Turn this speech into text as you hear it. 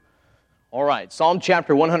All right, Psalm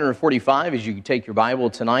chapter 145, as you take your Bible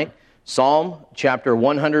tonight. Psalm chapter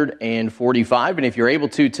 145, and if you're able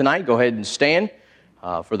to tonight, go ahead and stand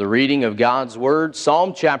for the reading of God's Word.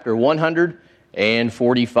 Psalm chapter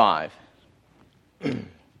 145.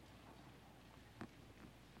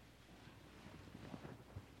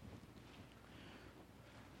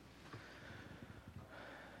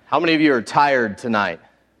 How many of you are tired tonight?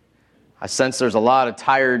 I sense there's a lot of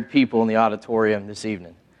tired people in the auditorium this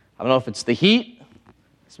evening. I don't know if it's the heat.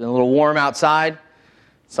 It's been a little warm outside.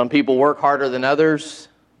 Some people work harder than others.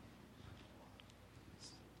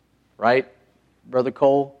 Right, Brother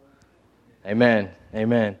Cole? Amen.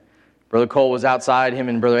 Amen. Brother Cole was outside. Him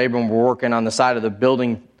and Brother Abram were working on the side of the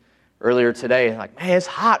building earlier today. Like, man, it's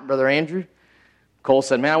hot, Brother Andrew. Cole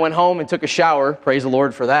said, man, I went home and took a shower. Praise the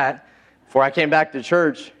Lord for that. Before I came back to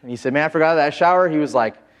church. And he said, man, I forgot that shower. He was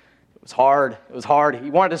like, it was hard. It was hard.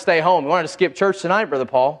 He wanted to stay home. He wanted to skip church tonight, Brother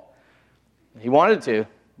Paul. He wanted to,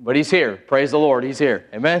 but he's here. Praise the Lord. He's here.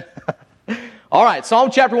 Amen. All right,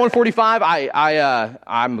 Psalm chapter 145.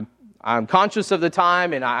 I'm conscious of the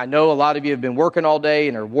time, and I know a lot of you have been working all day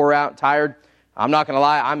and are wore out, tired. I'm not going to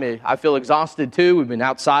lie. I feel exhausted too. We've been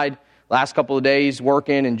outside last couple of days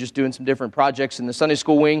working and just doing some different projects in the Sunday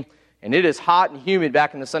school wing, and it is hot and humid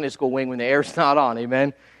back in the Sunday school wing when the air's not on.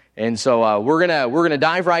 Amen. And so we're gonna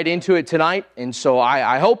dive right into it tonight. And so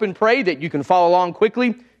I hope and pray that you can follow along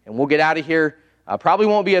quickly. And we'll get out of here. Probably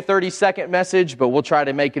won't be a 30-second message, but we'll try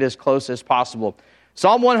to make it as close as possible.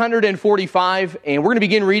 Psalm 145, and we're going to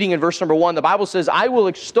begin reading in verse number 1. The Bible says, I will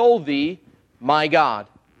extol thee, my God.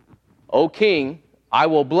 O King, I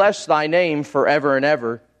will bless thy name forever and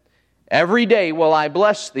ever. Every day will I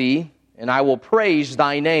bless thee, and I will praise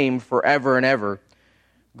thy name forever and ever.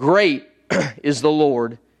 Great is the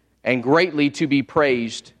Lord, and greatly to be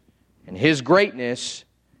praised, and his greatness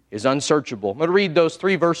is unsearchable. I'm going to read those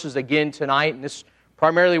three verses again tonight, and this is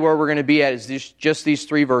primarily where we're going to be at, is just these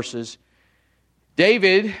three verses.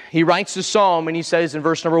 David, he writes the psalm, and he says in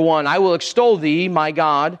verse number 1, I will extol thee, my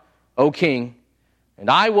God, O King, and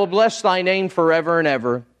I will bless thy name forever and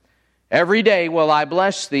ever. Every day will I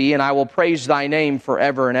bless thee, and I will praise thy name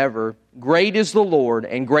forever and ever. Great is the Lord,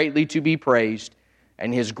 and greatly to be praised,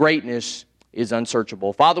 and his greatness is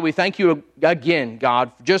unsearchable. Father, we thank you again,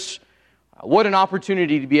 God, for just what an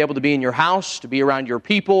opportunity to be able to be in your house, to be around your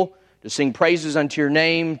people, to sing praises unto your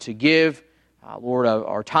name, to give, Lord,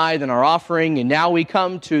 our tithe and our offering. And now we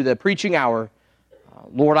come to the preaching hour.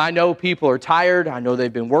 Lord, I know people are tired. I know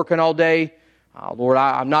they've been working all day. Lord,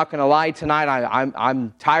 I'm not going to lie tonight.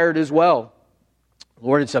 I'm tired as well.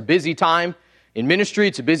 Lord, it's a busy time in ministry.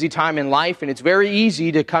 It's a busy time in life. And it's very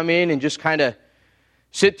easy to come in and just kind of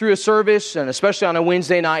sit through a service, and especially on a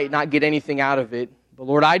Wednesday night, not get anything out of it. But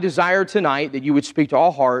Lord, I desire tonight that you would speak to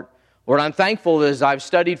all heart. Lord, I'm thankful that as I've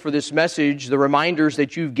studied for this message, the reminders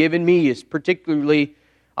that you've given me is particularly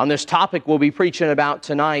on this topic we'll be preaching about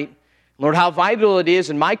tonight. Lord, how vital it is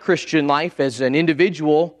in my Christian life as an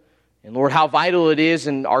individual, and Lord, how vital it is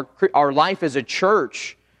in our life as a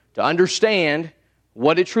church to understand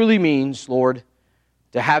what it truly means, Lord,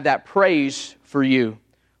 to have that praise for you.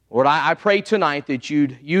 Lord, I pray tonight that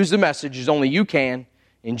you'd use the message as only you can.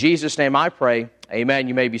 In Jesus' name I pray. Amen.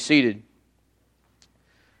 You may be seated.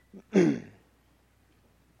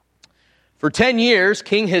 For 10 years,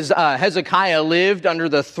 King Hezekiah lived under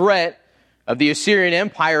the threat of the Assyrian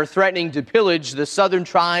Empire threatening to pillage the southern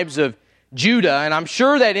tribes of Judah. And I'm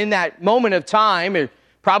sure that in that moment of time,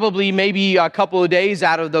 probably maybe a couple of days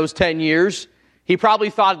out of those 10 years, he probably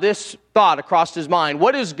thought this thought across his mind.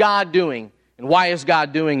 What is God doing? And why is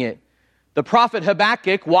God doing it? The prophet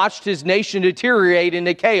Habakkuk watched his nation deteriorate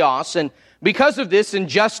into chaos, and because of this,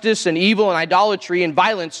 injustice and evil and idolatry and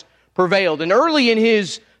violence prevailed. And early in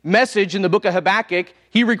his message in the book of Habakkuk,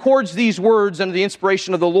 he records these words under the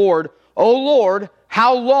inspiration of the Lord, O Lord,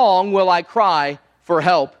 how long will I cry for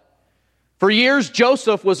help? For years,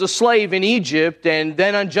 Joseph was a slave in Egypt and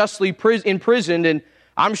then unjustly imprisoned. And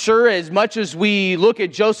I'm sure as much as we look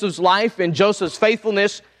at Joseph's life and Joseph's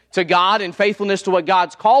faithfulness to God and faithfulness to what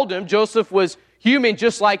God's called him, Joseph was human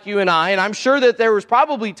just like you and I. And I'm sure that there was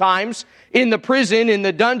probably times in the prison, in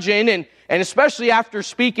the dungeon, and especially after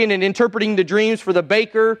speaking and interpreting the dreams for the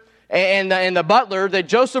baker and the butler, that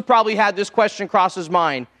Joseph probably had this question cross his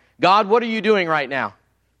mind. God, what are you doing right now?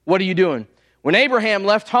 What are you doing? When Abraham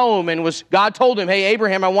left home and God told him, hey,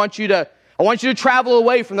 Abraham, I want you to travel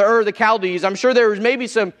away from the Ur of the Chaldees. I'm sure there was maybe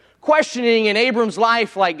some questioning in Abram's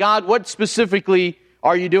life, like, God, what specifically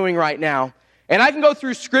are you doing right now? And I can go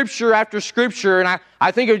through scripture after scripture, and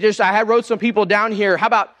I think I wrote some people down here. How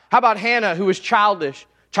about Hannah, who was childless?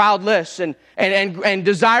 childless and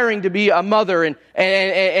desiring to be a mother. And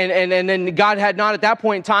then God had not at that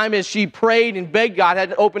point in time, as she prayed and begged God,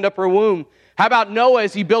 had opened up her womb. How about Noah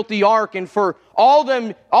as he built the ark, and for all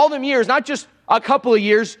them years, not just a couple of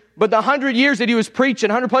years, but the 100 years that he was preaching,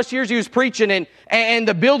 100 plus years he was preaching, and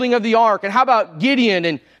the building of the ark. And how about Gideon?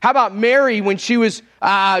 And how about Mary when she was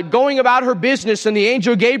going about her business and the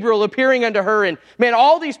angel Gabriel appearing unto her? And man,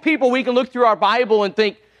 all these people, we can look through our Bible and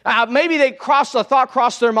think, maybe a thought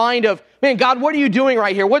crossed their mind of, man, God, what are you doing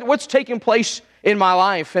right here? What's taking place in my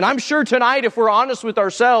life? And I'm sure tonight, if we're honest with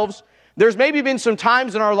ourselves, there's maybe been some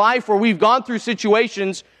times in our life where we've gone through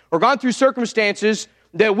situations or gone through circumstances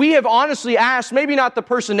that we have honestly asked, maybe not the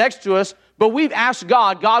person next to us, but we've asked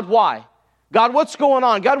God, why? God, what's going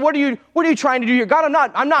on? God, what are you trying to do here? God,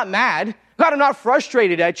 I'm not mad. God, I'm not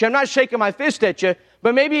frustrated at you. I'm not shaking my fist at you.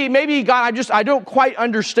 But maybe God, I don't quite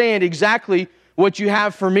understand exactly what you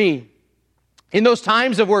have for me. In those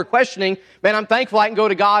times of we're questioning, man, I'm thankful I can go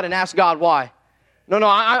to God and ask God why. No,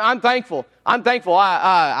 I'm thankful. I'm thankful.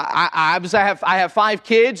 I have 5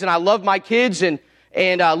 kids, and I love my kids, and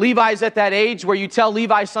Levi's at that age where you tell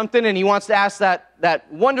Levi something, and he wants to ask that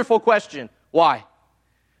wonderful question, why?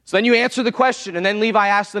 So then you answer the question, and then Levi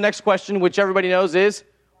asks the next question, which everybody knows is,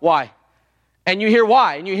 why? And you hear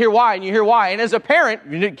why, and you hear why, and you hear why. And as a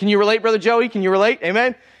parent, can you relate, Brother Joey? Can you relate?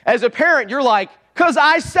 Amen? As a parent, you're like, because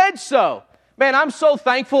I said so. Man, I'm so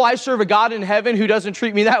thankful I serve a God in heaven who doesn't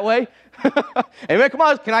treat me that way. Amen. Come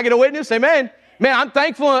on. Can I get a witness? Amen. Man, I'm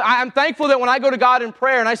thankful that when I go to God in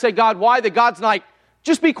prayer and I say, God, why? That God's like,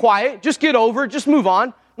 just be quiet. Just get over it. Just move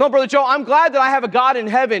on. No, Brother Joe, I'm glad that I have a God in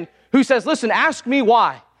heaven who says, listen, ask me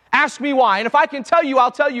why. Ask me why. And if I can tell you,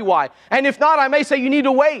 I'll tell you why. And if not, I may say you need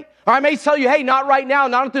to wait. Or I may tell you, hey, not right now,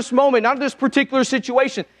 not at this moment, not at this particular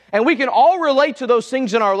situation. And we can all relate to those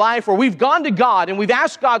things in our life where we've gone to God and we've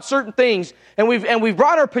asked God certain things, and we've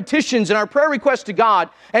brought our petitions and our prayer requests to God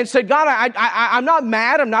and said, God, I'm not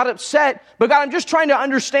mad, I'm not upset, but God, I'm just trying to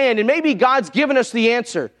understand. And maybe God's given us the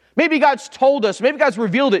answer. Maybe God's told us, maybe God's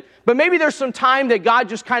revealed it, but maybe there's some time that God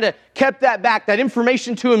just kind of kept that back, that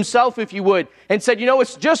information to himself, if you would, and said,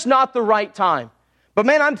 it's just not the right time. But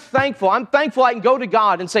man, I'm thankful. I'm thankful I can go to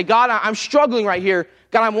God and say, God, I'm struggling right here.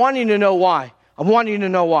 God, I'm wanting to know why. I'm wanting to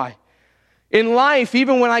know why. In life,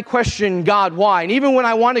 even when I question God, why? And even when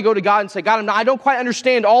I want to go to God and say, God, I don't quite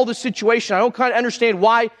understand all the situation. I don't quite understand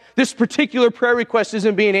why this particular prayer request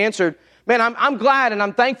isn't being answered. Man, I'm glad and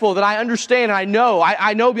I'm thankful that I understand and I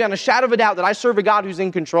know beyond a shadow of a doubt that I serve a God who's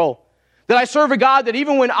in control. That I serve a God that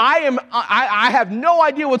even when I have no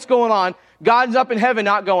idea what's going on, God's up in heaven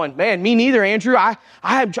not going, man, me neither, Andrew. I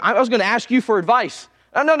was going to ask you for advice.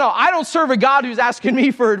 No, I don't serve a God who's asking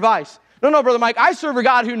me for advice. No, Brother Mike, I serve a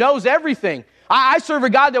God who knows everything. I serve a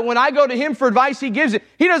God that when I go to him for advice, he gives it.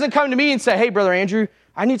 He doesn't come to me and say, hey, Brother Andrew,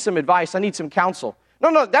 I need some advice. I need some counsel.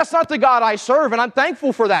 No, that's not the God I serve, and I'm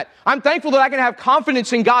thankful for that. I'm thankful that I can have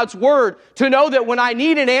confidence in God's word to know that when I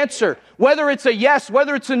need an answer, whether it's a yes,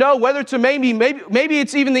 whether it's a no, whether it's a maybe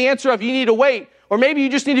it's even the answer of you need to wait, or maybe you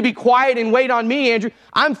just need to be quiet and wait on me, Andrew.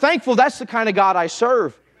 I'm thankful that's the kind of God I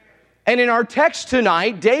serve. And in our text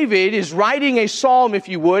tonight, David is writing a psalm, if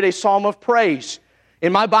you would, a psalm of praise.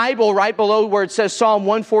 In my Bible, right below where it says Psalm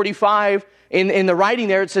 145, in the writing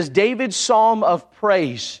there, it says David's psalm of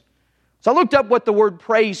praise. So I looked up what the word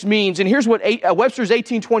praise means, and here's what Webster's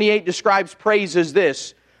 1828 describes praise as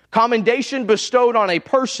this: commendation bestowed on a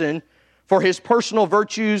person for his personal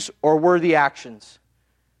virtues or worthy actions.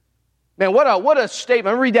 Man, what a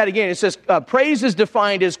statement. Let me read that again. It says, praise is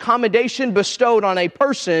defined as commendation bestowed on a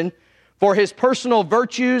person for his personal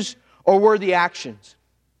virtues or worthy actions.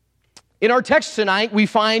 In our text tonight, we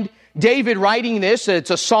find David writing this.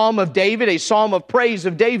 It's a psalm of David, a psalm of praise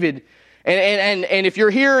of David. And if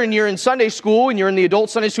you're here and you're in Sunday school and you're in the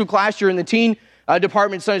adult Sunday school class, you're in the teen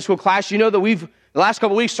department Sunday school class, you know that we've, the last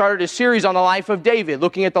couple of weeks, started a series on the life of David,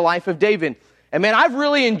 looking at the life of David. And man, I've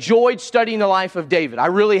really enjoyed studying the life of David. I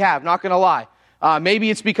really have, not going to lie.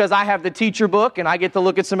 Maybe it's because I have the teacher book and I get to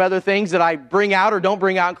look at some other things that I bring out or don't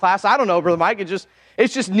bring out in class. I don't know, Brother Mike.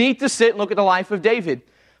 It's just neat to sit and look at the life of David.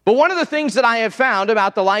 But one of the things that I have found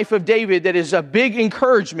about the life of David that is a big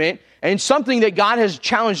encouragement and something that God has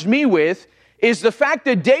challenged me with is the fact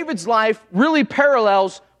that David's life really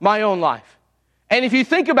parallels my own life. And if you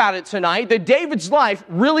think about it tonight, that David's life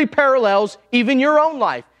really parallels even your own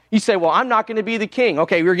life. You say, well, I'm not going to be the king.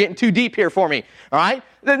 Okay, we're getting too deep here for me. All right?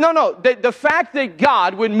 No. The fact that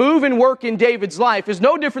God would move and work in David's life is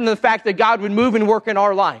no different than the fact that God would move and work in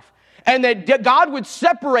our life. And that God would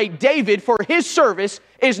separate David for his service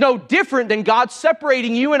is no different than God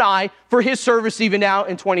separating you and I for his service even now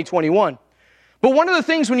in 2021. But one of the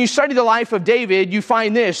things when you study the life of David, you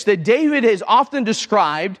find this, that David is often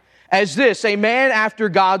described as this, a man after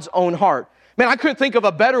God's own heart. Man, I couldn't think of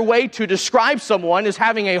a better way to describe someone as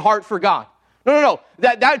having a heart for God. No.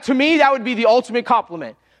 That to me, that would be the ultimate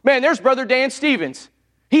compliment. Man, there's Brother Dan Stevens.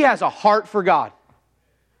 He has a heart for God.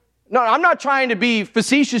 No, I'm not trying to be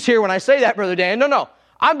facetious here when I say that, Brother Dan. No.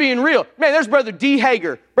 I'm being real. Man, there's Brother D.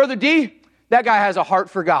 Hager. Brother D, that guy has a heart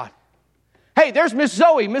for God. Hey, there's Miss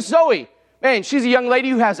Zoe. Miss Zoe. Man, she's a young lady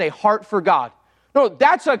who has a heart for God. No,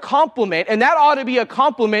 that's a compliment, and that ought to be a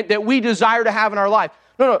compliment that we desire to have in our life.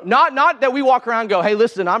 No, not that we walk around and go, hey,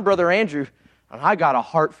 listen, I'm Brother Andrew, and I got a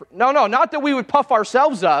heart for... No, not that we would puff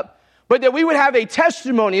ourselves up, but that we would have a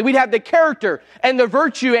testimony, we'd have the character and the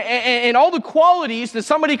virtue and all the qualities that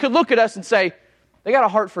somebody could look at us and say, they got a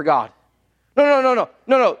heart for God. No.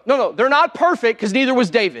 They're not perfect because neither was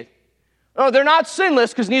David. No, they're not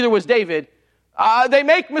sinless because neither was David. They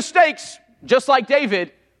make mistakes just like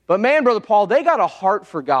David. But man, Brother Paul, they got a heart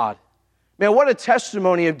for God. Man, what a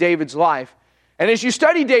testimony of David's life. And as you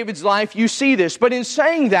study David's life, you see this. But in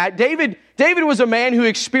saying that, David was a man who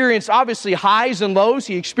experienced obviously highs and lows.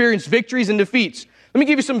 He experienced victories and defeats. Let me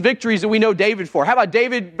give you some victories that we know David for. How about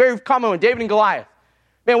David, very common one, David and Goliath.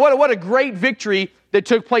 Man, what a great victory that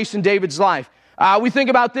took place in David's life. We think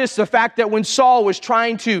about this, the fact that when Saul was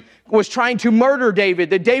trying to murder David,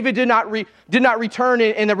 that David did not return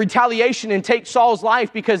in the retaliation and take Saul's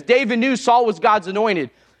life because David knew Saul was God's anointed.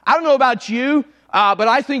 I don't know about you, but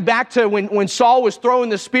I think back to when Saul was throwing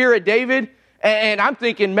the spear at David, and I'm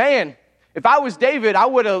thinking, man, if I was David, I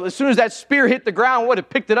would have, as soon as that spear hit the ground, would have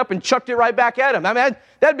picked it up and chucked it right back at him. I mean,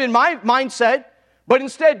 that'd been my mindset. But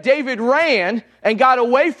instead, David ran and got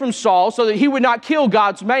away from Saul so that he would not kill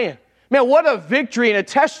God's man. Man, what a victory and a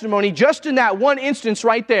testimony just in that one instance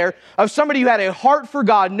right there of somebody who had a heart for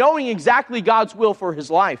God, knowing exactly God's will for his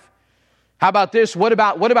life. How about this? What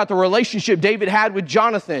about the relationship David had with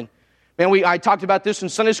Jonathan? Man, I talked about this in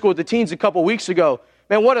Sunday school with the teens a couple weeks ago.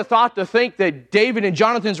 Man, what a thought to think that David and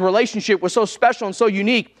Jonathan's relationship was so special and so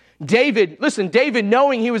unique. David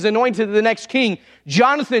knowing he was anointed the next king,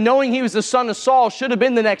 Jonathan knowing he was the son of Saul should have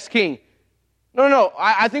been the next king. No.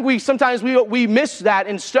 I think sometimes we miss that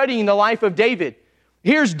in studying the life of David.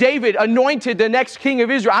 Here's David anointed the next king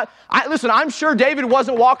of Israel. Listen, I'm sure David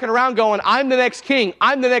wasn't walking around going, I'm the next king,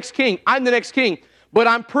 I'm the next king, I'm the next king. But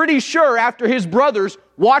I'm pretty sure after his brothers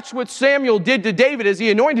watched what Samuel did to David as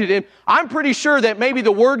he anointed him, I'm pretty sure that maybe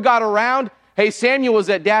the word got around, hey, Samuel was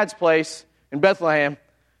at Dad's place in Bethlehem,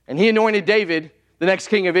 and he anointed David the next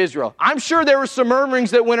king of Israel. I'm sure there were some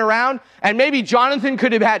murmurings that went around, and maybe Jonathan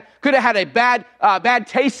could have had a bad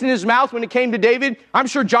taste in his mouth when it came to David. I'm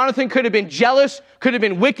sure Jonathan could have been jealous, could have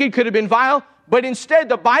been wicked, could have been vile. But instead,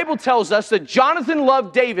 the Bible tells us that Jonathan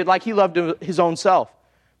loved David like he loved his own self.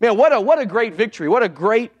 Man, what a great victory. What a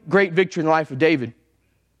great victory in the life of David.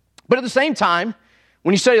 But at the same time,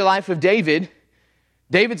 when you study the life of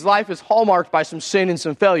David's life is hallmarked by some sin and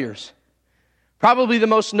some failures. Probably the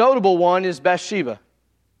most notable one is Bathsheba,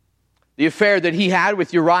 the affair that he had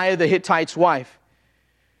with Uriah the Hittite's wife.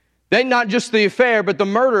 Then not just the affair, but the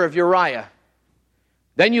murder of Uriah.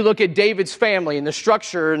 Then you look at David's family and the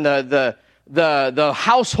structure and the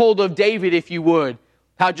household of David, if you would,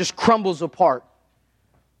 how it just crumbles apart.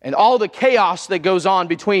 And all the chaos that goes on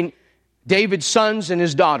between David's sons and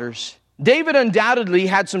his daughters. David undoubtedly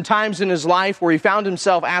had some times in his life where he found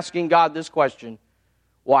himself asking God this question,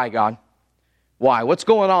 why, God? Why? What's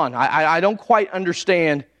going on? I don't quite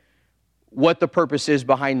understand what the purpose is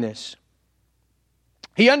behind this.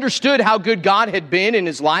 He understood how good God had been in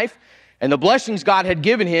his life and the blessings God had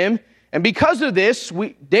given him. And because of this,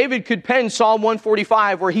 David could pen Psalm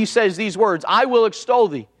 145 where he says these words, I will extol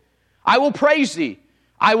thee. I will praise thee.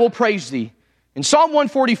 I will praise thee. In Psalm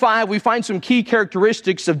 145, we find some key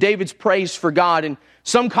characteristics of David's praise for God. And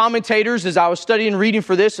some commentators, as I was studying and reading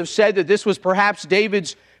for this, have said that this was perhaps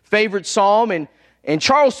David's favorite psalm. And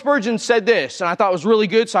Charles Spurgeon said this, and I thought it was really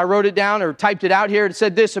good, so I wrote it down or typed it out here. It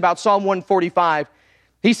said this about Psalm 145.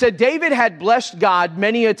 He said, David had blessed God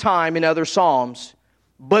many a time in other psalms,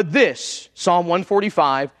 but this, Psalm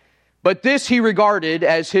 145, but this he regarded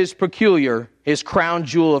as his peculiar, his crown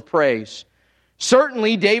jewel of praise.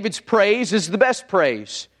 Certainly, David's praise is the best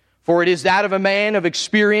praise, for it is that of a man of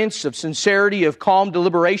experience, of sincerity, of calm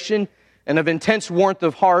deliberation, and of intense warmth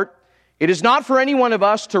of heart. It is not for any one of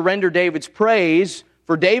us to render David's praise,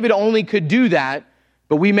 for David only could do that,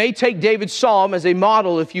 but we may take David's psalm as a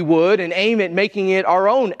model, if you would, and aim at making it our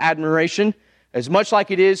own admiration, as much like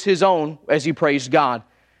it is his own as he praised God.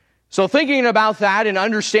 So thinking about that and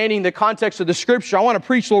understanding the context of the Scripture, I want to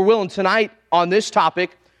preach, Lord willing, tonight on this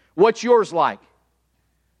topic. What's yours like?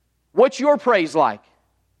 What's your praise like?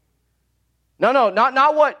 No,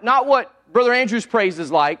 not what Brother Andrew's praise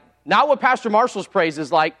is like, not what Pastor Marshall's praise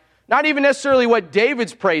is like, not even necessarily what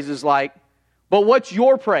David's praise is like, but what's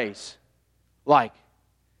your praise like?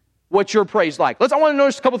 What's your praise like? I want to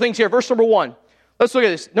notice a couple things here. Verse number 1. Let's look at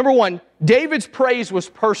this. Number 1, David's praise was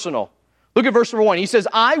personal. Look at verse number 1. He says,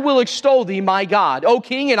 I will extol thee, my God, O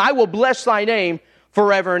King, and I will bless thy name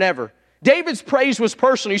forever and ever. David's praise was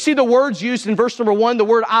personal. You see the words used in verse number 1, the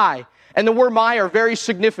word I and the word my are very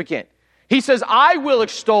significant. He says, I will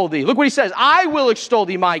extol thee. Look what he says. I will extol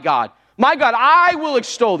thee, my God. My God, I will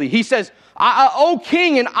extol thee. He says, O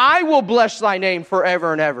King, and I will bless thy name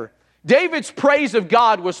forever and ever. David's praise of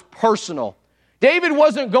God was personal. David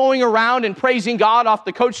wasn't going around and praising God off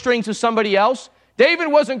the coat strings of somebody else. David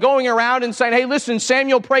wasn't going around and saying, hey, listen,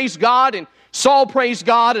 Samuel praised God and Saul praised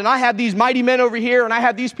God, and I have these mighty men over here, and I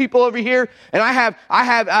have these people over here, and I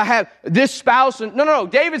have this spouse. And no.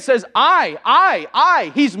 David says,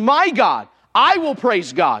 I. He's my God. I will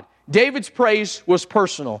praise God. David's praise was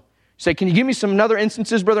personal. Say, can you give me some other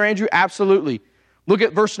instances, Brother Andrew? Absolutely. Look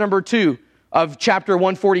at verse number 2 of chapter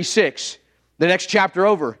 146, the next chapter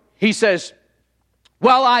over. He says,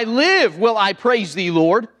 while I live, will I praise thee,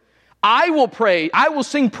 Lord. I will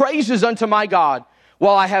sing praises unto my God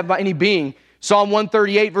while I have any being. Psalm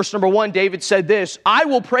 138, verse number 1, David said this, I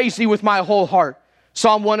will praise thee with my whole heart.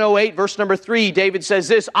 Psalm 108, verse number 3, David says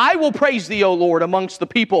this, I will praise thee, O Lord, amongst the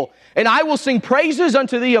people, and I will sing praises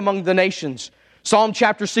unto thee among the nations. Psalm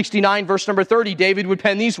chapter 69, verse number 30, David would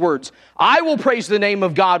pen these words, I will praise the name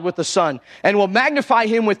of God with the Son, and will magnify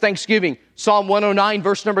him with thanksgiving. Psalm 109,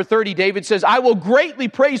 verse number 30, David says, I will greatly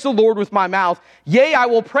praise the Lord with my mouth. Yea, I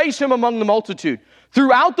will praise him among the multitude.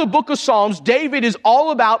 Throughout the book of Psalms, David is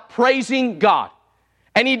all about praising God.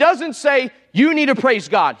 And he doesn't say, you need to praise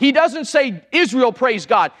God. He doesn't say, Israel praise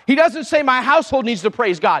God. He doesn't say, my household needs to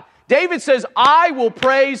praise God. David says, I will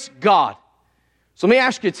praise God. So let me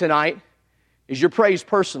ask you tonight, is your praise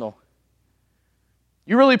personal?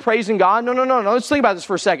 You really praising God? No. Let's think about this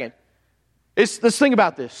for a second. Let's think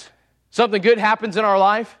about this. Something good happens in our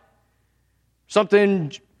life.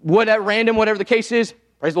 Something, whatever the case is,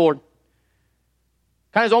 praise the Lord.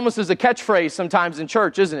 Kind of almost as a catchphrase sometimes in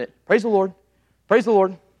church, isn't it? Praise the Lord. Praise the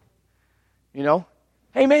Lord. You know?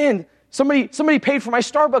 Hey man, somebody paid for my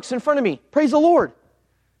Starbucks in front of me. Praise the Lord.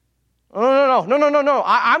 No.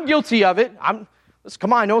 I'm guilty of it.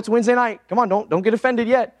 Come on, I know it's Wednesday night. Come on, don't get offended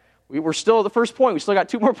yet. We're still at the first point. We still got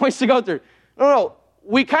 2 more points to go through. No.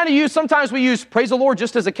 Sometimes we use praise the Lord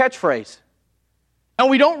just as a catchphrase. And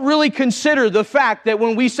we don't really consider the fact that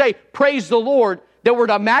when we say praise the Lord, that we're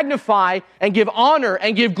to magnify and give honor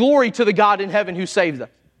and give glory to the God in heaven who saved us.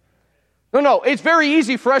 No. It's very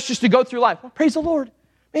easy for us just to go through life. Oh, praise the Lord.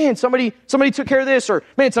 Man, somebody took care of this, or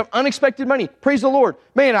man, some unexpected money. Praise the Lord.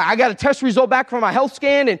 Man, I got a test result back from my health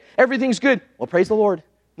scan and everything's good. Well, praise the Lord.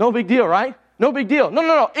 No big deal, right? No big deal.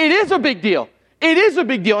 No. It is a big deal. It is a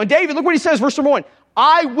big deal. And David, look what he says, verse number 1.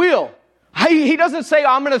 I will. He doesn't say,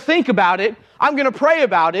 I'm going to think about it. I'm going to pray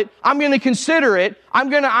about it. I'm going to consider it. I'm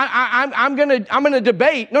going to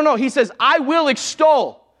debate. No. He says, I will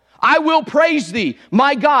extol. I will praise thee,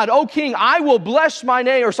 my God, O King. I will bless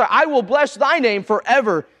I will bless thy name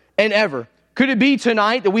forever and ever. Could it be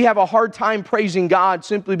tonight that we have a hard time praising God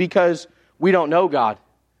simply because we don't know God?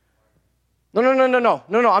 No.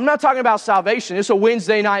 I'm not talking about salvation. It's a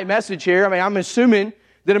Wednesday night message here. I'm assuming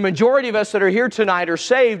that a majority of us that are here tonight are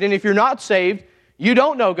saved. And if you're not saved, you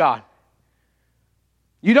don't know God.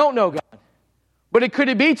 You don't know God. But could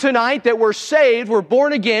it be tonight that we're saved, we're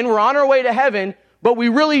born again, we're on our way to heaven, but we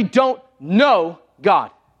really don't know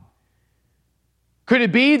God? Could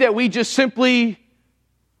it be that we just simply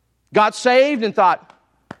got saved and thought,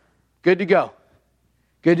 good to go.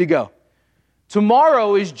 Good to go.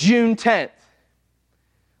 Tomorrow is June 10th.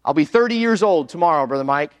 I'll be 30 years old tomorrow, Brother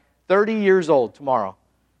Mike. 30 years old tomorrow.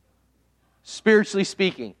 Spiritually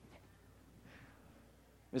speaking.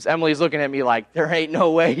 Miss Emily's looking at me like, there ain't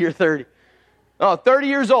no way you're 30. Oh, 30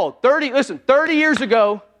 years old. 30 years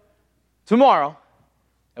ago, tomorrow,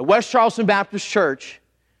 at West Charleston Baptist Church,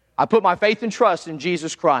 I put my faith and trust in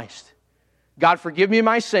Jesus Christ. God, forgive me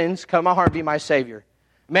my sins. Come my heart and be my Savior.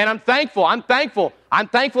 Man, I'm thankful. I'm thankful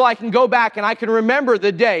I can go back and I can remember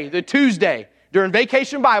the day, the Tuesday, during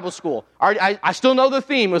Vacation Bible School. I still know the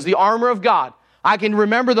theme was the armor of God. I can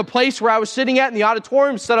remember the place where I was sitting at in the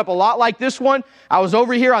auditorium, set up a lot like this one. I was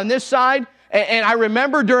over here on this side. And I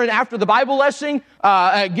remember after the Bible lesson,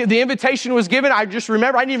 the invitation was given. I just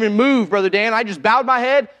remember, I didn't even move, Brother Dan. I just bowed my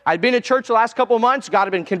head. I'd been at church the last couple of months. God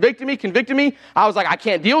had been convicting me. I was like, I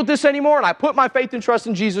can't deal with this anymore. And I put my faith and trust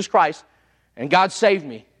in Jesus Christ. And God saved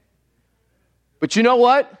me. But you know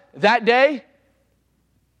what? that day,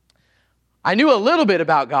 I knew a little bit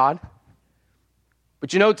about God.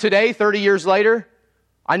 But you know, today, 30 years later,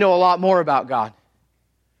 I know a lot more about God.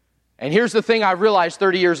 And here's the thing I've realized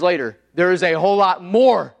 30 years later. There is a whole lot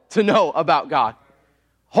more to know about God.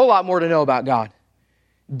 A whole lot more to know about God.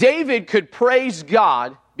 David could praise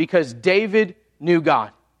God because David knew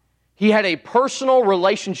God. He had a personal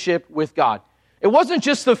relationship with God. It wasn't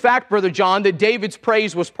just the fact, Brother John, that David's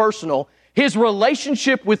praise was personal. His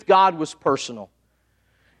relationship with God was personal.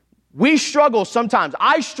 We struggle sometimes.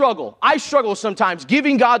 I struggle sometimes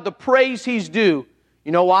giving God the praise He's due.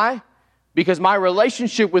 You know why? Because my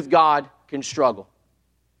relationship with God can struggle.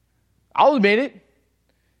 I'll admit it.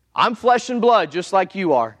 I'm flesh and blood just like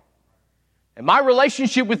you are. And my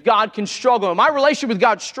relationship with God can struggle. And my relationship with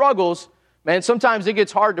God struggles, man, sometimes it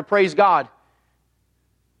gets hard to praise God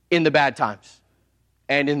in the bad times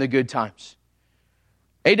and in the good times.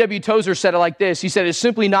 A.W. Tozer said it like this. He said, it's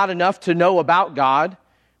simply not enough to know about God.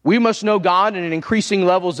 We must know God in increasing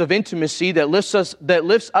levels of intimacy that lifts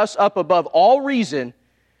us up above all reason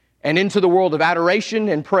and into the world of adoration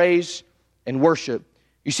and praise and worship.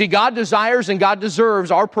 You see, God desires and God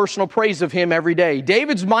deserves our personal praise of Him every day.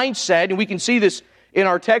 David's mindset, and we can see this in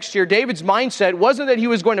our text here, David's mindset wasn't that he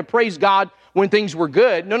was going to praise God when things were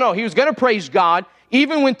good. No, he was going to praise God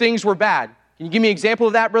even when things were bad. Can you give me an example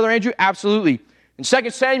of that, Brother Andrew? Absolutely. In 2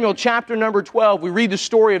 Samuel chapter number 12, we read the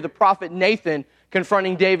story of the prophet Nathan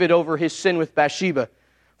confronting David over his sin with Bathsheba.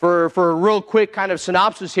 For a real quick kind of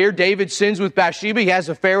synopsis here, David sins with Bathsheba. He has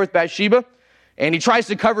an affair with Bathsheba. And he tries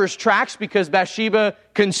to cover his tracks because Bathsheba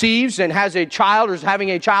conceives and has a child or is having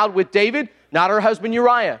a child with David, not her husband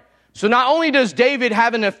Uriah. So not only does David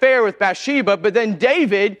have an affair with Bathsheba, but then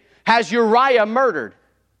David has Uriah murdered.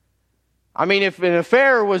 I mean, if an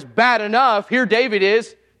affair was bad enough, here David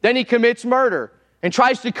is, then he commits murder and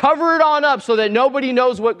tries to cover it on up so that nobody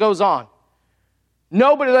knows what goes on.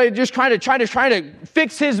 Nobody, just trying to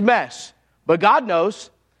fix his mess. But God knows.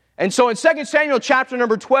 And so in 2 Samuel chapter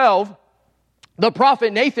number 12, the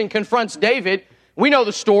prophet Nathan confronts David. We know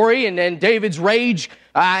the story and David's rage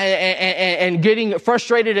and getting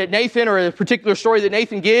frustrated at Nathan, or a particular story that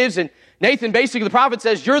Nathan gives. And Nathan, basically, the prophet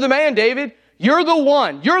says, you're the man, David. You're the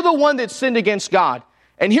one. You're the one that sinned against God.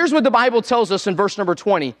 And here's what the Bible tells us in verse number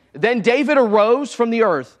 20. Then David arose from the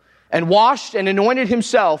earth and washed and anointed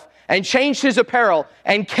himself and changed his apparel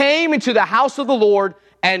and came into the house of the Lord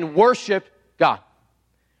and worshiped God.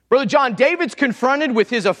 Brother John, David's confronted with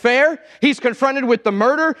his affair. He's confronted with the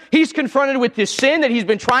murder. He's confronted with his sin that he's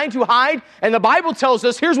been trying to hide. And the Bible tells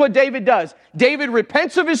us, here's what David does. David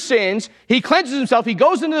repents of his sins. He cleanses himself. He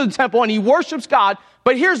goes into the temple and he worships God.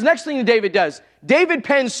 But here's the next thing that David does. David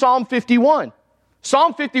pens Psalm 51.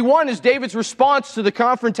 Psalm 51 is David's response to the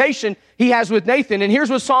confrontation he has with Nathan. And here's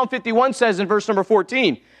what Psalm 51 says in verse number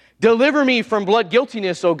 14. Deliver me from blood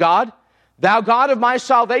guiltiness, O God, thou God of my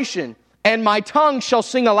salvation, and my tongue shall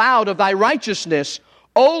sing aloud of thy righteousness.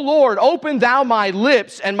 O Lord, open thou my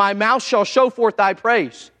lips, and my mouth shall show forth thy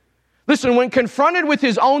praise. Listen, when confronted with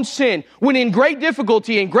his own sin, when in great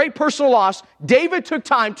difficulty and great personal loss, David took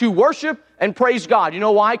time to worship and praise God. You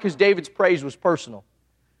know why? Because David's praise was personal.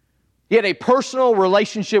 He had a personal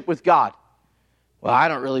relationship with God. Well, I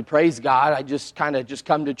don't really praise God. I just kind of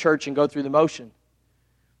come to church and go through the motion.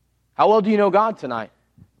 How well do you know God tonight?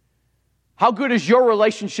 How good is your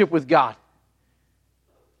relationship with God?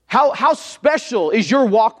 How special is your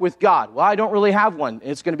walk with God? Well, I don't really have one.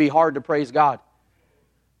 It's going to be hard to praise God.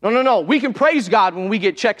 No. We can praise God when we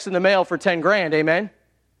get checks in the mail for 10 grand, amen?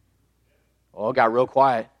 Oh, it got real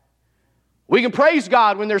quiet. We can praise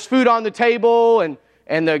God when there's food on the table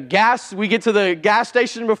and the gas, we get to the gas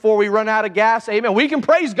station before we run out of gas, amen? We can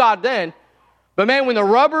praise God then. But man, when the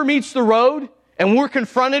rubber meets the road and we're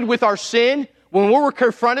confronted with our sin, when we're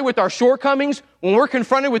confronted with our shortcomings, when we're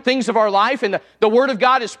confronted with things of our life and the Word of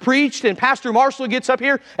God is preached and Pastor Marshall gets up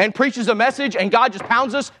here and preaches a message and God just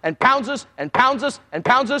pounds us and pounds us and pounds us and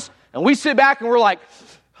pounds us and we sit back and we're like,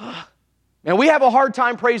 man, we have a hard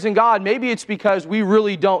time praising God. Maybe it's because we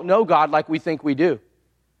really don't know God like we think we do.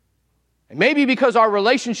 And maybe because our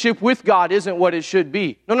relationship with God isn't what it should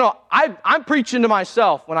be. No, I'm preaching to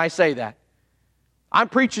myself when I say that. I'm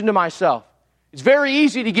preaching to myself. It's very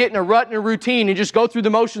easy to get in a rut and a routine and just go through the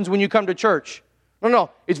motions when you come to church. No.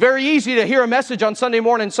 It's very easy to hear a message on Sunday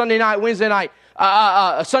morning, Sunday night, Wednesday night,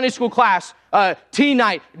 a Sunday school class, teen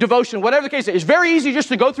night, devotion, whatever the case is. It's very easy just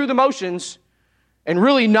to go through the motions and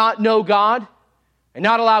really not know God and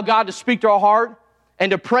not allow God to speak to our heart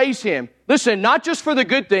and to praise Him. Listen, not just for the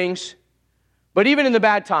good things, but even in the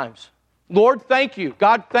bad times. Lord, thank you.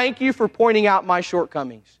 God, thank you for pointing out my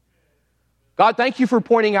shortcomings. God, thank you for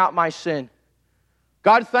pointing out my sin.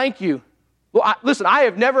 God, thank you. Well, listen,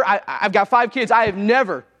 I've got 5 kids.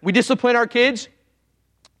 We discipline our kids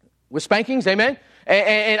with spankings, amen?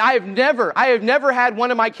 And I have never had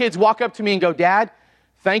one of my kids walk up to me and go, Dad,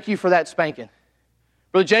 thank you for that spanking.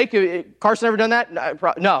 Brother Jake, Carson ever done that?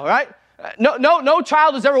 No, right? No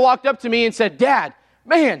child has ever walked up to me and said, Dad,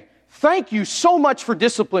 man, thank you so much for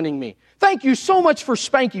disciplining me. Thank you so much for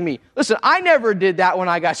spanking me. Listen, I never did that when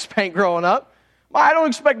I got spanked growing up. I don't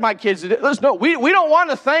expect my kids to do it. Listen, no, we don't want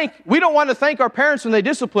to thank our parents when they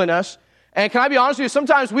discipline us. And can I be honest with you?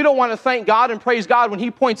 Sometimes we don't want to thank God and praise God when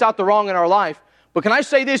He points out the wrong in our life. But can I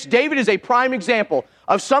say this? David is a prime example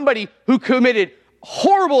of somebody who committed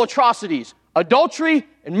horrible atrocities, adultery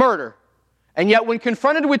and murder. And yet when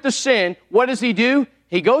confronted with the sin, what does he do?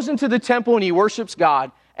 He goes into the temple and he worships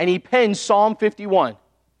God, and he pens Psalm 51.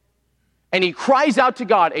 And he cries out to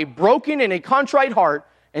God, a broken and a contrite heart,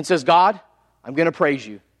 and says, God, I'm going to praise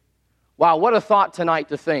you. Wow, what a thought tonight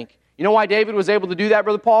to think. You know why David was able to do that,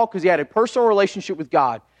 Brother Paul? Because he had a personal relationship with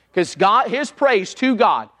God. Because his praise to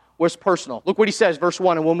God was personal. Look what he says, verse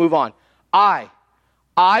 1, and we'll move on. I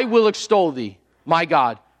will extol thee, my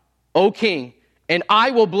God, O King, and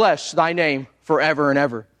I will bless thy name forever and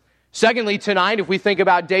ever. Secondly, tonight, if we think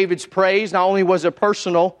about David's praise, not only was it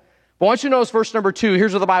personal, but I want you to notice verse number 2.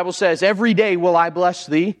 Here's what the Bible says. Every day will I bless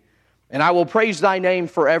thee, and I will praise thy name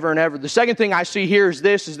forever and ever. The second thing I see here is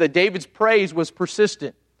that David's praise was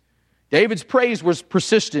persistent. David's praise was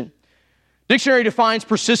persistent. Dictionary defines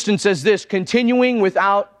persistence as this: continuing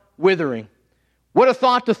without withering. What a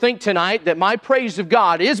thought to think tonight that my praise of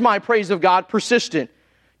God persistent.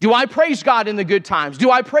 Do I praise God in the good times?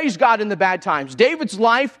 Do I praise God in the bad times? David's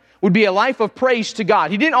life would be a life of praise to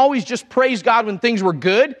God. He didn't always just praise God when things were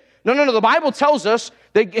good. No. The Bible tells us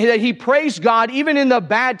that he praised God even in the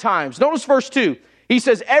bad times. Notice verse 2. He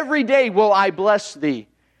says, every day will I bless thee.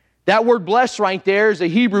 That word bless right there is a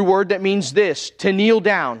Hebrew word that means this: to kneel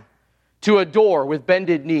down, to adore with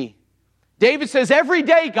bended knee. David says, every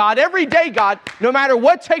day, God, no matter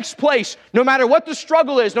what takes place, no matter what the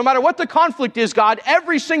struggle is, no matter what the conflict is, God,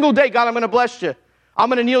 every single day, God, I'm going to bless you. I'm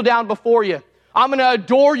going to kneel down before you. I'm going to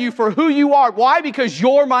adore you for who you are. Why? Because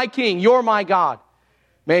you're my King. You're my God.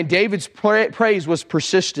 Man, David's praise was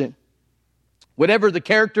persistent. Whatever the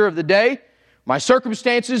character of the day, my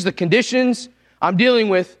circumstances, the conditions I'm dealing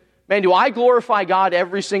with, man, do I glorify God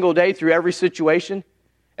every single day through every situation?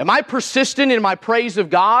 Am I persistent in my praise of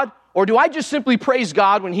God? Or do I just simply praise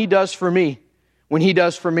God when He does for me? When He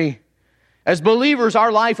does for me. As believers,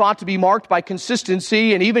 our life ought to be marked by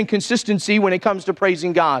consistency, and even consistency when it comes to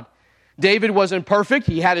praising God. David wasn't perfect.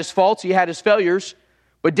 He had his faults. He had his failures.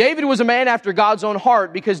 But David was a man after God's own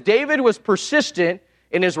heart because David was persistent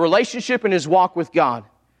in his relationship and his walk with God.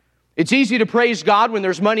 It's easy to praise God when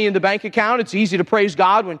there's money in the bank account. It's easy to praise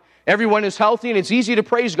God when everyone is healthy. And it's easy to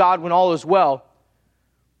praise God when all is well.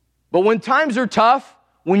 But when times are tough,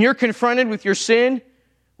 when you're confronted with your sin,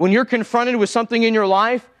 when you're confronted with something in your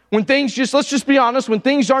life, when things let's just be honest, when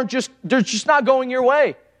things they're just not going your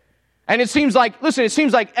way. And it seems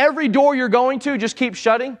like every door you're going to just keeps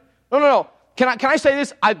shutting. No. Can I say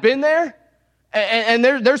this? I've been there, and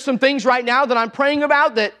there's some things right now that I'm praying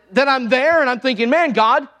about that I'm there, and I'm thinking, man,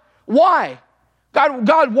 God, why?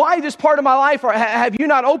 God, why this part of my life? Or have you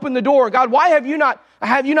not opened the door? God, why have you not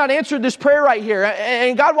answered this prayer right here?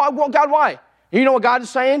 And God, why? You know what God is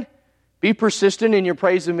saying? Be persistent in your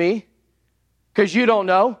praise of me, because you don't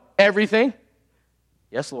know everything.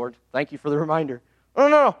 Yes, Lord. Thank you for the reminder.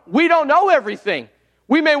 No. We don't know everything.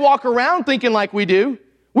 We may walk around thinking like we do.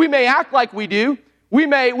 We may act like we do. We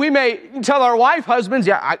may tell our wife, husbands,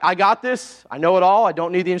 yeah, I got this. I know it all. I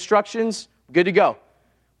don't need the instructions. Good to go.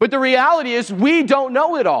 But the reality is we don't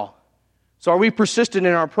know it all. So are we persistent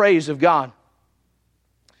in our praise of God?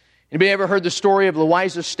 Anybody ever heard the story of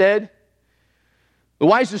Louisa Stead?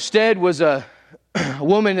 Louisa Stead was a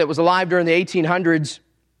woman that was alive during the 1800s.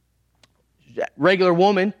 Regular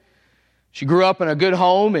woman. She grew up in a good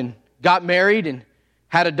home and got married and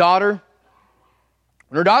had a daughter.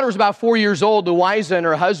 When her daughter was about 4 years old, Louisa and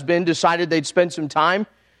her husband decided they'd spend some time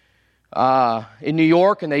in New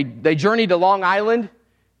York, and they journeyed to Long Island,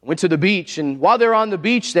 went to the beach. And while they were on the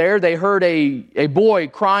beach there, they heard a boy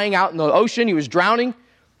crying out in the ocean. He was drowning.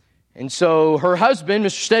 And so her husband,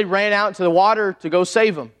 Mr. Stead, ran out into the water to go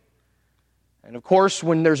save him. And of course,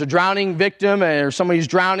 when there's a drowning victim or somebody who's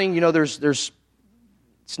drowning, it's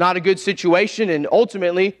not a good situation. And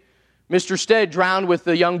ultimately, Mr. Stead drowned with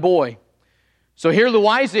the young boy. So here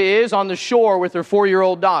Louisa is on the shore with her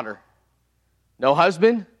 4-year-old daughter. No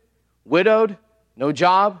husband, widowed, no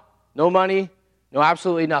job, no money, no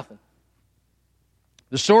absolutely nothing.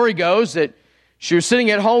 The story goes that She was sitting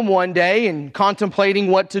at home one day and contemplating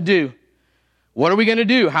what to do. What are we going to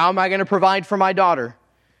do? How am I going to provide for my daughter?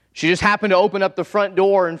 She just happened to open up the front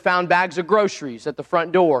door and found bags of groceries at the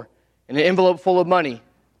front door and an envelope full of money.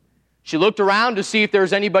 She looked around to see if there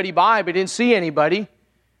was anybody by, but didn't see anybody.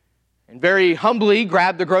 And very humbly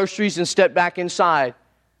grabbed the groceries and stepped back inside.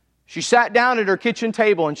 She sat down at her kitchen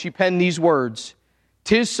table and she penned these words.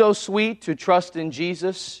 "'Tis so sweet to trust in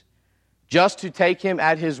Jesus, just to take Him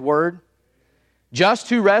at His word, just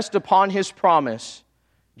to rest upon His promise,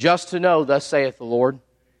 just to know, thus saith the Lord.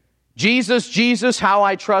 Jesus, Jesus, how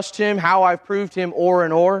I trust Him, how I've proved Him o'er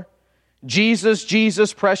and o'er. Jesus,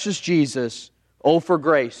 Jesus, precious Jesus, oh, for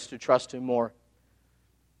grace to trust Him more."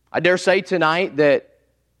 I dare say tonight that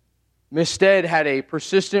Miss Stead had a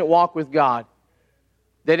persistent walk with God.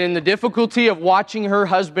 That in the difficulty of watching her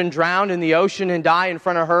husband drown in the ocean and die in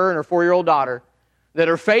front of her and her 4-year-old daughter, that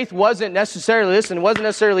her faith wasn't necessarily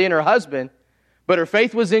in her husband, but her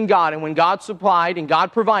faith was in God. And when God supplied and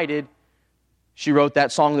God provided, she wrote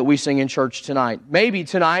that song that we sing in church tonight. Maybe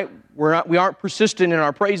tonight we aren't persistent in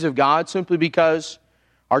our praise of God simply because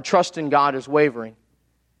our trust in God is wavering.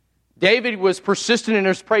 David was persistent in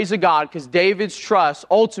his praise of God because David's trust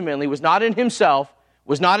ultimately was not in himself,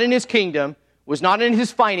 was not in his kingdom, was not in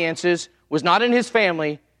his finances, was not in his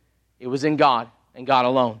family. It was in God and God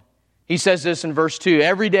alone. He says this in verse 2,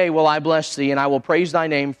 "Every day will I bless Thee, and I will praise Thy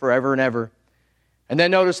name forever and ever." And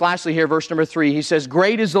then notice lastly here, verse number 3, he says,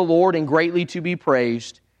 "Great is the Lord and greatly to be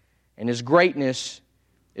praised, and His greatness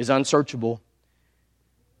is unsearchable."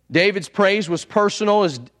 David's praise was personal,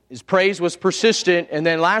 his praise was persistent, and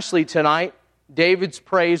then lastly tonight, David's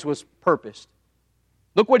praise was purposed.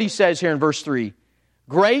 Look what he says here in verse 3.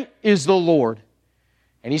 "Great is the Lord."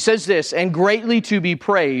 And he says this, "and greatly to be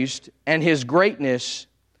praised, and His greatness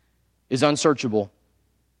is unsearchable."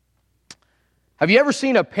 Have you ever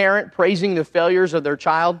seen a parent praising the failures of their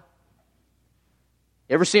child?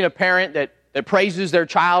 You ever seen a parent that praises their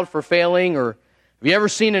child for failing? Or have you ever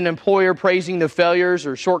seen an employer praising the failures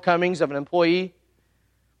or shortcomings of an employee?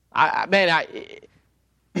 I'm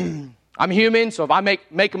human, so if I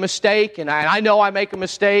make a mistake, and I know I make a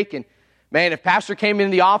mistake, and man, if Pastor came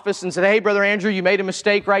into the office and said, "Hey, Brother Andrew, you made a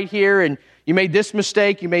mistake right here, and you made this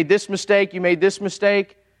mistake, you made this mistake, you made this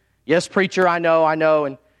mistake." "Yes, preacher, I know.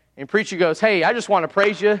 And preacher goes, "Hey, I just want to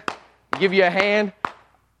praise you, and give you a hand."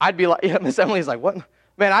 I'd be like, Miss Emily's like, "What?"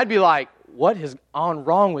 Man, I'd be like, "What is on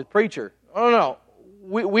wrong with preacher?" No.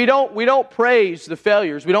 We don't praise the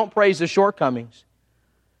failures. We don't praise the shortcomings.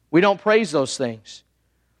 We don't praise those things.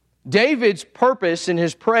 David's purpose in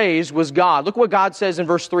his praise was God. Look what God says in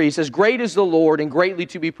verse 3. He says, "Great is the Lord and greatly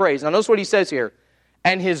to be praised." Now notice what he says here.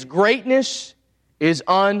 "And His greatness is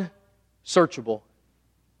unsearchable."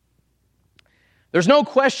 There's no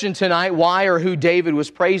question tonight why or who David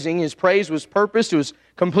was praising. His praise was purposed. It was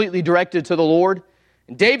completely directed to the Lord.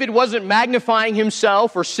 And David wasn't magnifying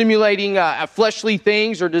himself or simulating fleshly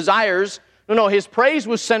things or desires. No, his praise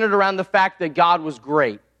was centered around the fact that God was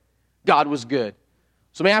great. God was good.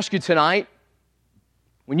 So let me ask you tonight,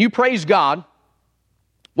 when you praise God,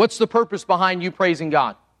 what's the purpose behind you praising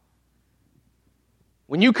God?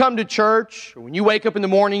 When you come to church, or when you wake up in the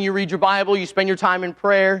morning, you read your Bible, you spend your time in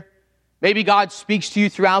prayer, maybe God speaks to you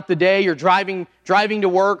throughout the day, you're driving to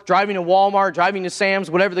work, driving to Walmart, driving to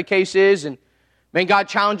Sam's, whatever the case is, and man, God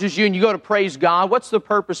challenges you and you go to praise God. What's the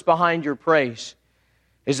purpose behind your praise?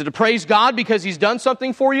 Is it to praise God because He's done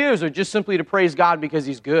something for you? Or is it just simply to praise God because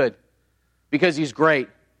He's good? Because He's great?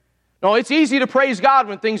 No, it's easy to praise God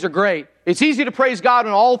when things are great. It's easy to praise God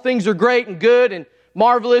when all things are great and good and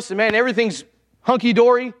marvelous and man, everything's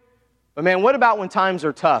hunky-dory. But man, what about when times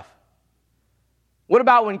are tough? What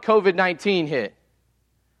about when COVID-19 hit?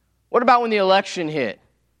 What about when the election hit?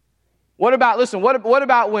 What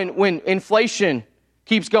about when inflation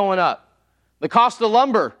keeps going up? The cost of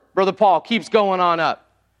lumber, Brother Paul, keeps going on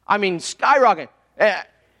up. I mean, skyrocketing.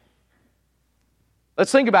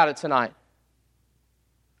 Let's think about it tonight.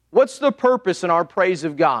 What's the purpose in our praise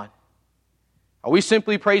of God? Are we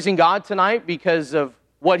simply praising God tonight because of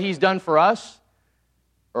what He's done for us?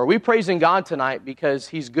 Or are we praising God tonight because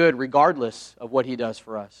He's good regardless of what He does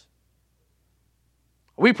for us?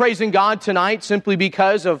 Are we praising God tonight simply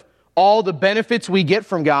because of all the benefits we get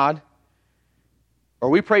from God? Or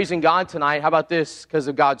are we praising God tonight, how about this, because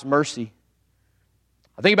of God's mercy?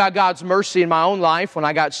 I think about God's mercy in my own life when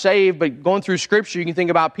I got saved, but going through Scripture, you can think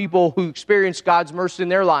about people who experienced God's mercy in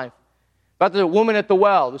their life. About the woman at the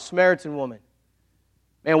well, the Samaritan woman.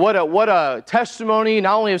 Man, what a testimony,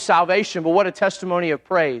 not only of salvation, but what a testimony of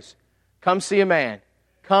praise. Come see a man.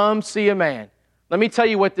 Come see a man. Let me tell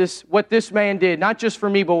you what this man did, not just for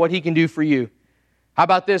me, but what he can do for you. How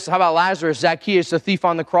about this? How about Lazarus, Zacchaeus, the thief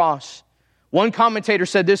on the cross? One commentator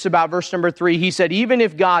said this about verse number 3. He said, even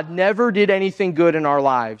if God never did anything good in our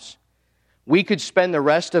lives, we could spend the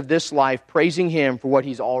rest of this life praising Him for what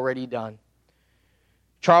He's already done.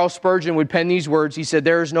 Charles Spurgeon would pen these words. He said,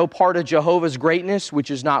 there is no part of Jehovah's greatness which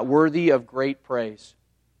is not worthy of great praise.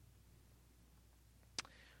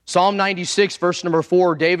 Psalm 96, verse number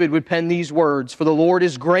 4, David would pen these words, for the Lord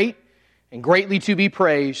is great and greatly to be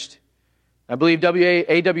praised. I believe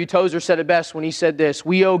A.W. Tozer said it best when he said this,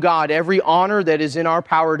 we owe God every honor that is in our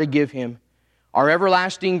power to give Him. Our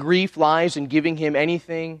everlasting grief lies in giving Him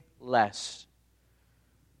anything less.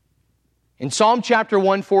 In Psalm chapter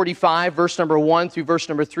 145, verse number 1 through verse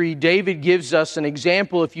number 3, David gives us an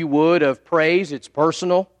example, if you would, of praise. It's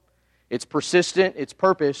personal, it's persistent, it's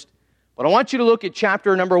purposed. But I want you to look at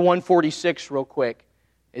chapter number 146 real quick.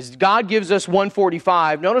 As God gives us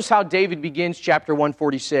 145, notice how David begins chapter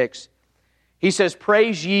 146. He says,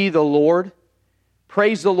 praise ye the Lord.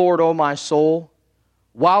 Praise the Lord, O my soul.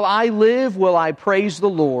 While I live, will I praise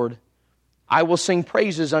the Lord. I will sing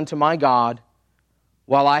praises unto my God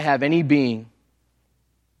while I have any being.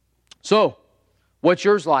 So, what's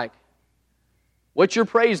yours like? What's your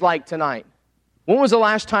praise like tonight? When was the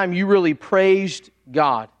last time you really praised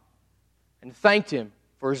God and thanked Him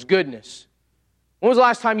for His goodness? When was the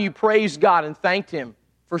last time you praised God and thanked Him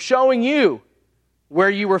for showing you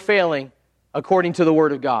where you were failing according to the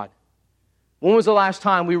Word of God? When was the last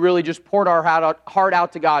time we really just poured our heart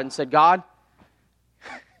out to God and said, God,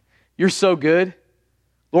 You're so good.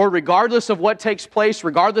 Lord, regardless of what takes place,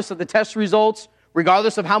 regardless of the test results,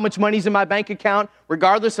 regardless of how much money's in my bank account,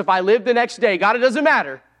 regardless if I live the next day, God, it doesn't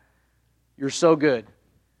matter. You're so good.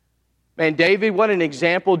 Man, David, what an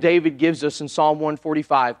example David gives us in Psalm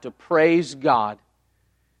 145 to praise God.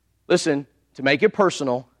 Listen, to make it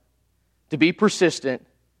personal, to be persistent,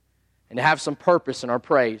 and to have some purpose in our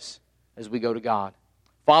praise as we go to God.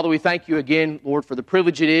 Father, we thank You again, Lord, for the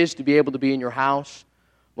privilege it is to be able to be in Your house.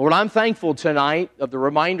 Lord, I'm thankful tonight of the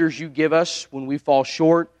reminders You give us when we fall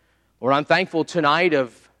short. Lord, I'm thankful tonight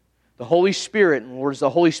of the Holy Spirit. And Lord, as the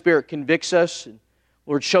Holy Spirit convicts us, and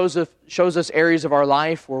Lord, shows us areas of our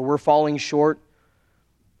life where we're falling short.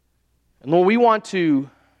 And Lord, we want to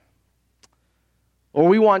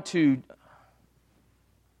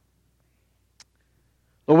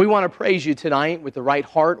praise You tonight with the right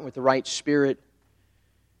heart and with the right spirit.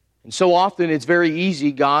 And so often it's very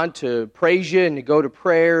easy, God, to praise You and to go to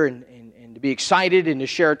prayer and to be excited and to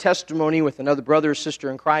share a testimony with another brother or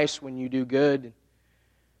sister in Christ when you do good.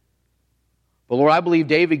 But Lord, I believe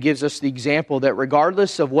David gives us the example that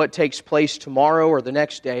regardless of what takes place tomorrow or the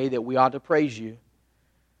next day, that we ought to praise You.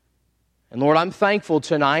 And Lord, I'm thankful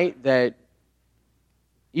tonight that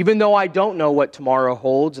even though I don't know what tomorrow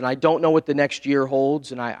holds, and I don't know what the next year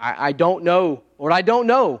holds, and I don't know, Lord, I don't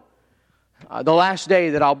know the last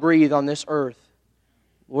day that I'll breathe on this earth.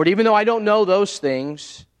 Lord, even though I don't know those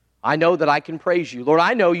things, I know that I can praise You. Lord,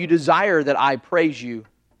 I know You desire that I praise You.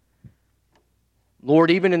 Lord,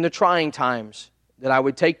 even in the trying times, that I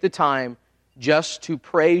would take the time just to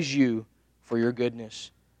praise You for Your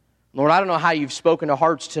goodness. Lord, I don't know how You've spoken to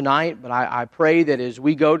hearts tonight, but I pray that as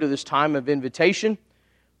we go to this time of invitation,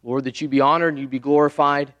 Lord, that You be honored and You be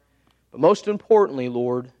glorified. But most importantly,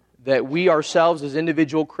 Lord, that we ourselves as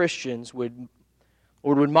individual Christians would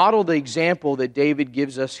model the example that David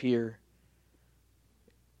gives us here.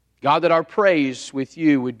 God, that our praise with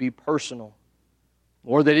You would be personal.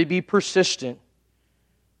 Lord, that it be persistent.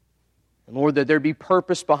 And Lord, that there be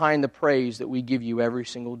purpose behind the praise that we give You every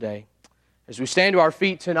single day. As we stand to our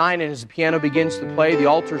feet tonight and as the piano begins to play, the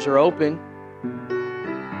altars are open.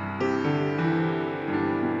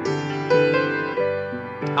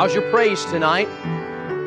 How's your praise tonight?